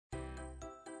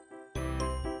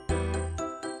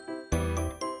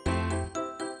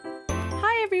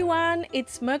everyone,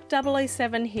 it's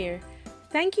Merc007 here.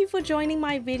 Thank you for joining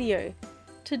my video.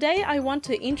 Today I want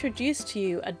to introduce to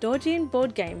you a Doujin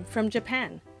board game from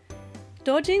Japan.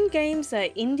 Doujin games are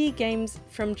indie games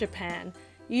from Japan,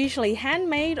 usually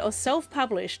handmade or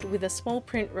self-published with a small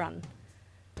print run.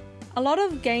 A lot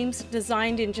of games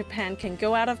designed in Japan can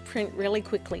go out of print really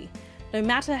quickly, no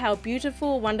matter how beautiful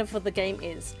or wonderful the game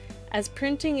is, as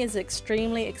printing is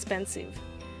extremely expensive.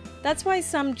 That's why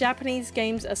some Japanese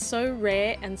games are so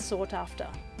rare and sought after.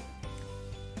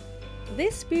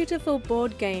 This beautiful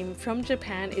board game from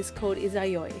Japan is called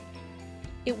Izayoi.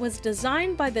 It was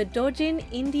designed by the Doujin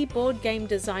indie board game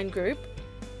design group,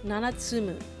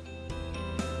 Nantsumu.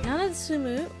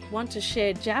 Nantsumu want to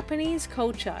share Japanese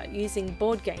culture using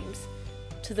board games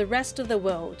to the rest of the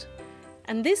world,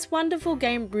 and this wonderful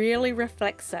game really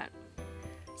reflects that.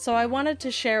 So I wanted to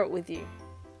share it with you.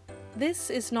 This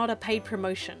is not a paid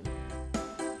promotion.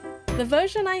 The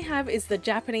version I have is the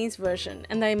Japanese version,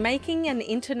 and they're making an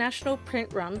international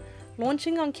print run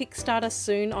launching on Kickstarter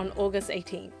soon on August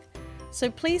 18th. So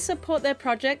please support their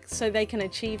project so they can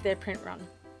achieve their print run.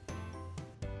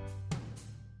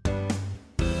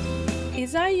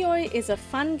 Izayoi is a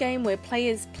fun game where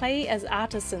players play as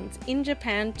artisans in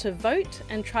Japan to vote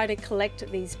and try to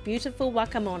collect these beautiful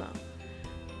wakamono,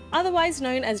 otherwise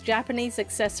known as Japanese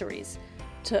accessories,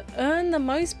 to earn the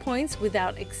most points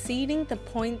without exceeding the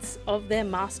points of their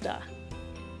master.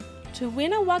 To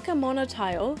win a wakamono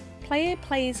tile, player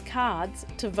plays cards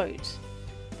to vote.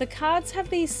 The cards have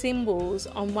these symbols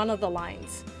on one of the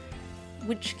lines,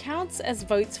 which counts as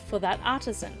votes for that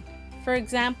artisan. For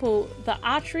example, the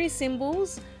archery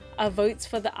symbols are votes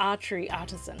for the archery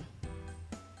artisan.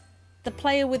 The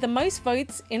player with the most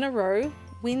votes in a row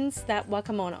wins that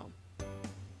wakamono.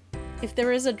 If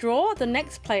there is a draw, the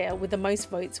next player with the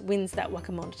most votes wins that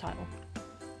wakamono tile.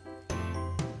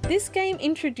 This game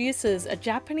introduces a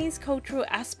Japanese cultural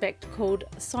aspect called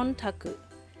sontaku.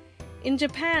 In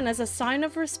Japan, as a sign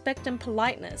of respect and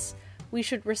politeness, we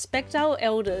should respect our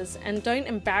elders and don't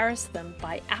embarrass them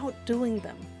by outdoing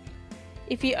them.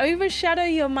 If you overshadow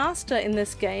your master in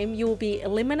this game, you will be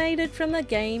eliminated from the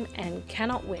game and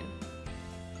cannot win.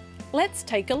 Let's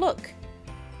take a look.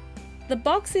 The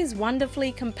box is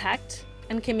wonderfully compact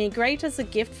and can be great as a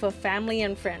gift for family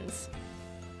and friends.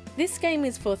 This game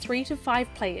is for 3 to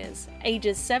 5 players,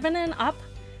 ages 7 and up,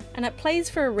 and it plays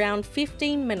for around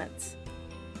 15 minutes.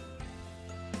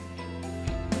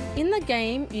 In the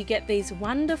game, you get these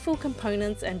wonderful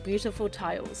components and beautiful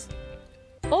tiles.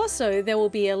 Also, there will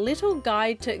be a little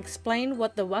guide to explain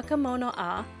what the wakamono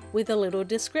are with a little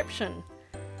description.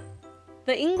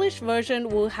 The English version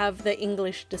will have the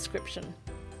English description.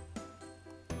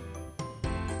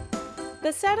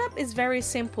 The setup is very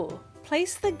simple.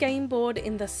 Place the game board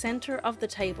in the center of the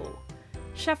table.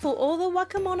 Shuffle all the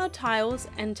wakamono tiles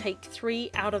and take 3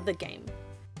 out of the game.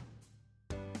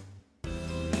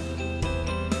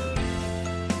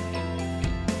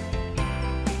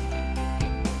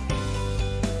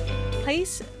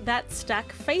 Place that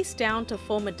stack face down to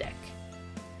form a deck.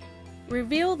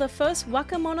 Reveal the first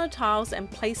wakamono tiles and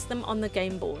place them on the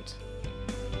game board.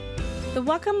 The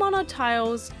wakamono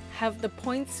tiles have the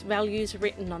points values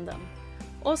written on them.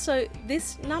 Also,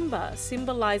 this number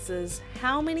symbolizes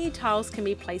how many tiles can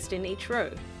be placed in each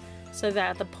row. So there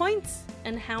are the points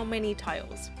and how many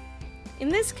tiles. In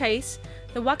this case,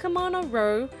 the wakamono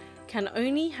row can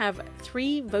only have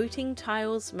 3 voting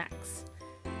tiles max.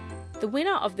 The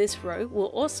winner of this row will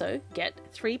also get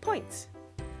 3 points.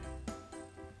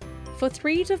 For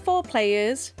 3 to 4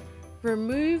 players,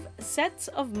 remove sets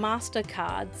of master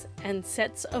cards and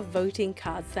sets of voting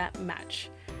cards that match.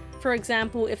 For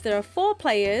example, if there are 4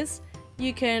 players,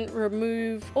 you can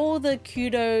remove all the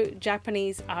Kudo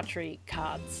Japanese archery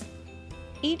cards.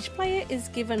 Each player is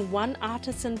given 1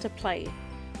 artisan to play.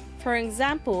 For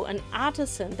example, an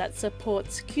artisan that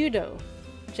supports Kudo,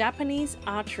 Japanese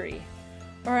archery,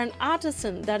 or an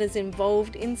artisan that is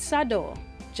involved in Sado,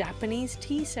 Japanese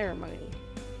tea ceremony.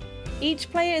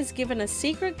 Each player is given a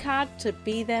secret card to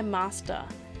be their master.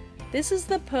 This is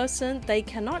the person they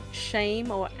cannot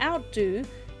shame or outdo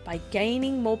by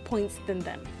gaining more points than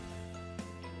them.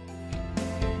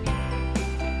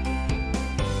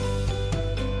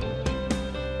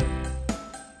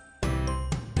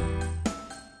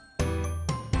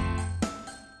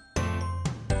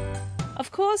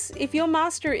 Of course, if your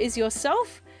master is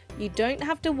yourself, you don't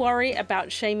have to worry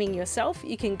about shaming yourself.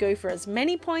 You can go for as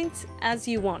many points as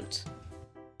you want.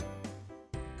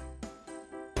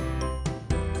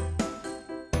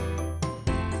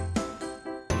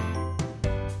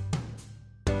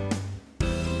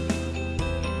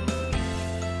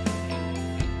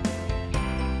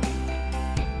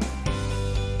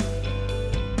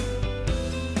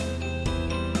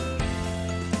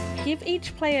 Give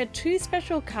each player 2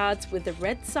 special cards with the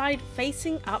red side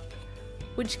facing up,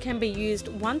 which can be used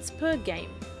once per game.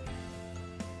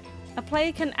 A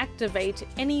player can activate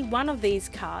any one of these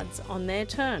cards on their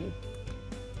turn.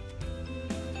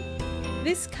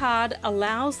 This card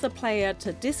allows the player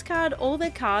to discard all their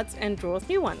cards and draw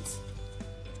new ones.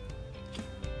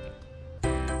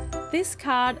 This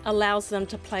card allows them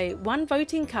to play one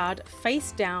voting card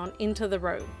face down into the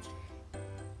row.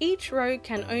 Each row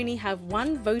can only have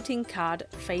one voting card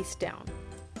face down.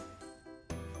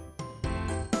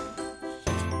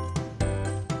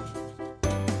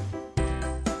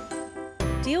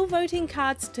 Deal voting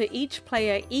cards to each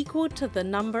player equal to the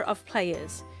number of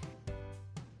players.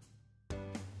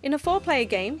 In a 4-player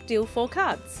game, deal 4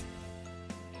 cards.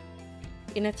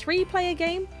 In a 3-player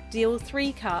game, deal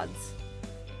 3 cards.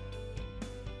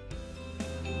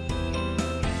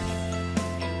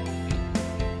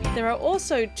 There are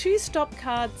also 2 stop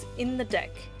cards in the deck.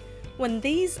 When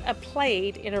these are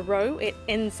played in a row, it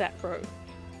ends that row.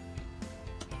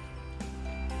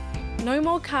 No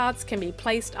more cards can be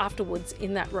placed afterwards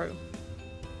in that row.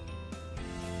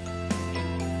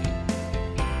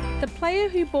 The player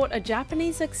who bought a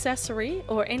Japanese accessory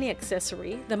or any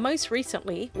accessory the most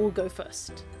recently will go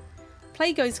first.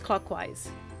 Play goes clockwise.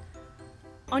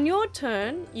 On your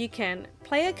turn, you can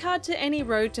play a card to any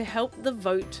row to help the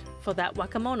vote for that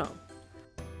wakamono.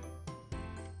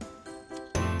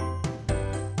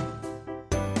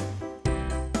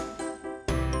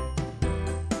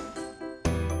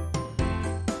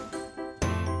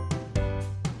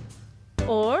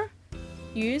 Or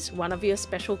use one of your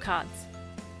special cards.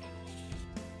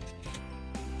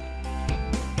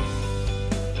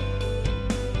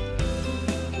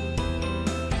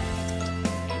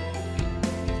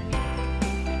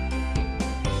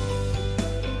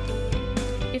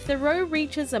 If the row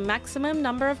reaches a maximum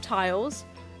number of tiles,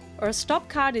 or a stop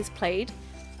card is played,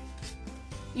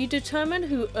 you determine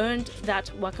who earned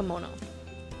that wakamono.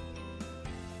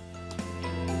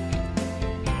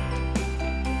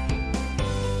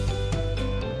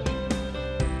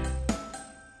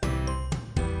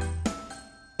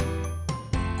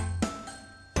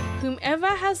 Whomever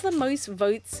has the most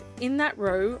votes in that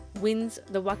row wins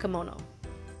the wakamono.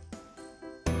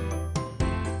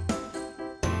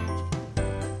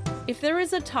 If there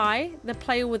is a tie, the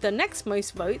player with the next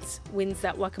most votes wins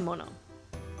that wakamono.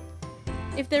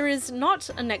 If there is not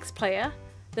a next player,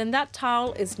 then that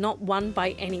tile is not won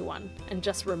by anyone and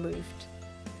just removed.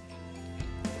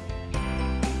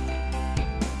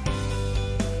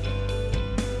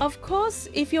 Of course,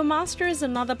 if your master is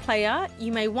another player,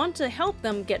 you may want to help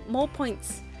them get more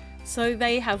points, so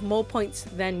they have more points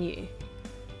than you,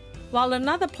 while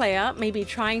another player may be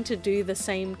trying to do the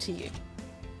same to you.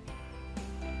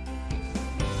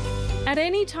 At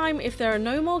any time, if there are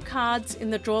no more cards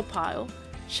in the draw pile,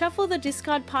 shuffle the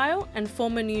discard pile and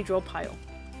form a new draw pile.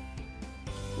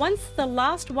 Once the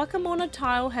last wakamono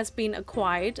tile has been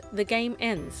acquired, the game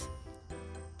ends.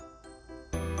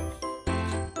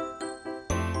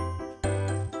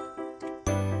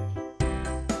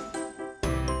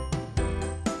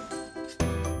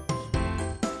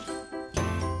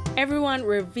 Everyone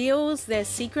reveals their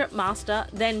secret master,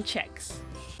 then checks.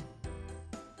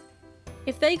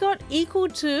 If they got equal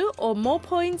to or more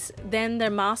points than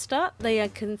their master, they are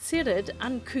considered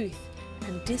uncouth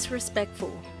and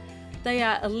disrespectful. They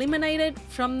are eliminated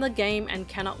from the game and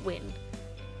cannot win.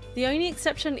 The only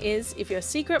exception is if your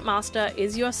secret master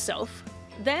is yourself,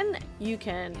 then you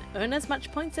can earn as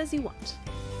much points as you want.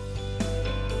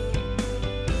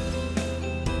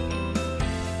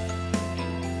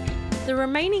 The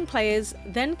remaining players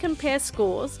then compare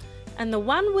scores, and the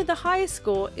one with the highest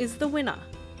score is the winner.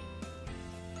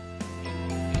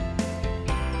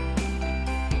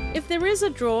 If there is a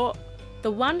draw,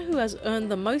 the one who has earned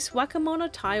the most wakamono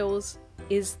tiles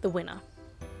is the winner.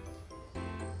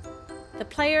 The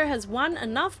player has won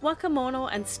enough wakamono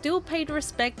and still paid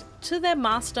respect to their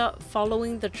master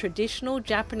following the traditional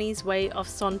Japanese way of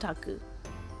sontaku.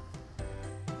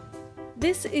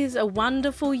 This is a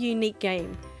wonderful, unique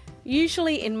game.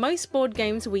 Usually in most board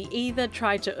games we either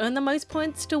try to earn the most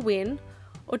points to win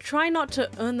or try not to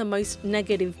earn the most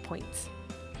negative points.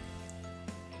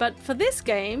 But for this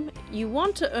game, you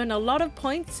want to earn a lot of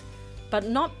points, but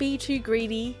not be too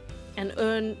greedy and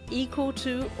earn equal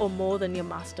to or more than your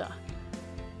master.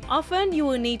 Often you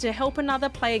will need to help another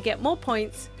player get more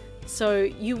points, so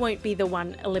you won't be the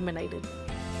one eliminated.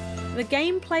 The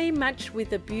gameplay matched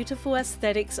with the beautiful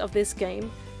aesthetics of this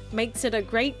game makes it a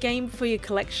great game for your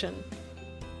collection.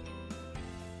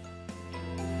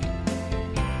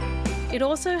 It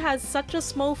also has such a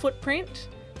small footprint,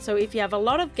 So if you have a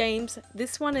lot of games,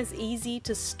 this one is easy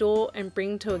to store and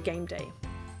bring to a game day.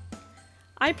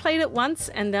 I played it once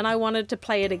and then I wanted to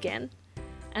play it again,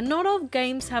 and not all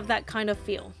games have that kind of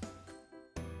feel.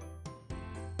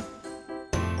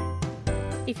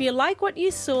 If you like what you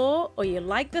saw, or you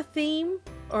like the theme,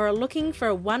 or are looking for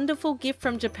a wonderful gift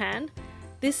from Japan,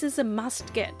 this is a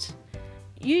must get.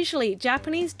 Usually,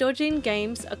 Japanese Doujin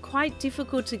games are quite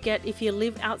difficult to get if you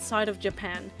live outside of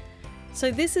Japan,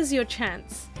 so this is your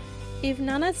chance. If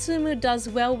Nantsumu does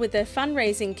well with their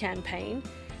fundraising campaign,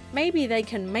 maybe they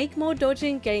can make more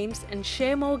Doujin games and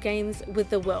share more games with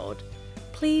the world.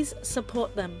 Please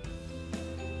support them.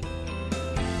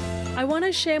 I want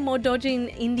to share more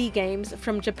Doujin indie games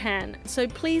from Japan, so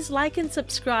please like and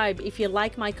subscribe if you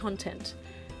like my content.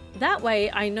 That way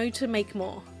I know to make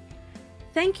more.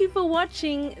 Thank you for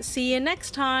watching. See you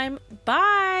next time.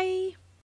 Bye!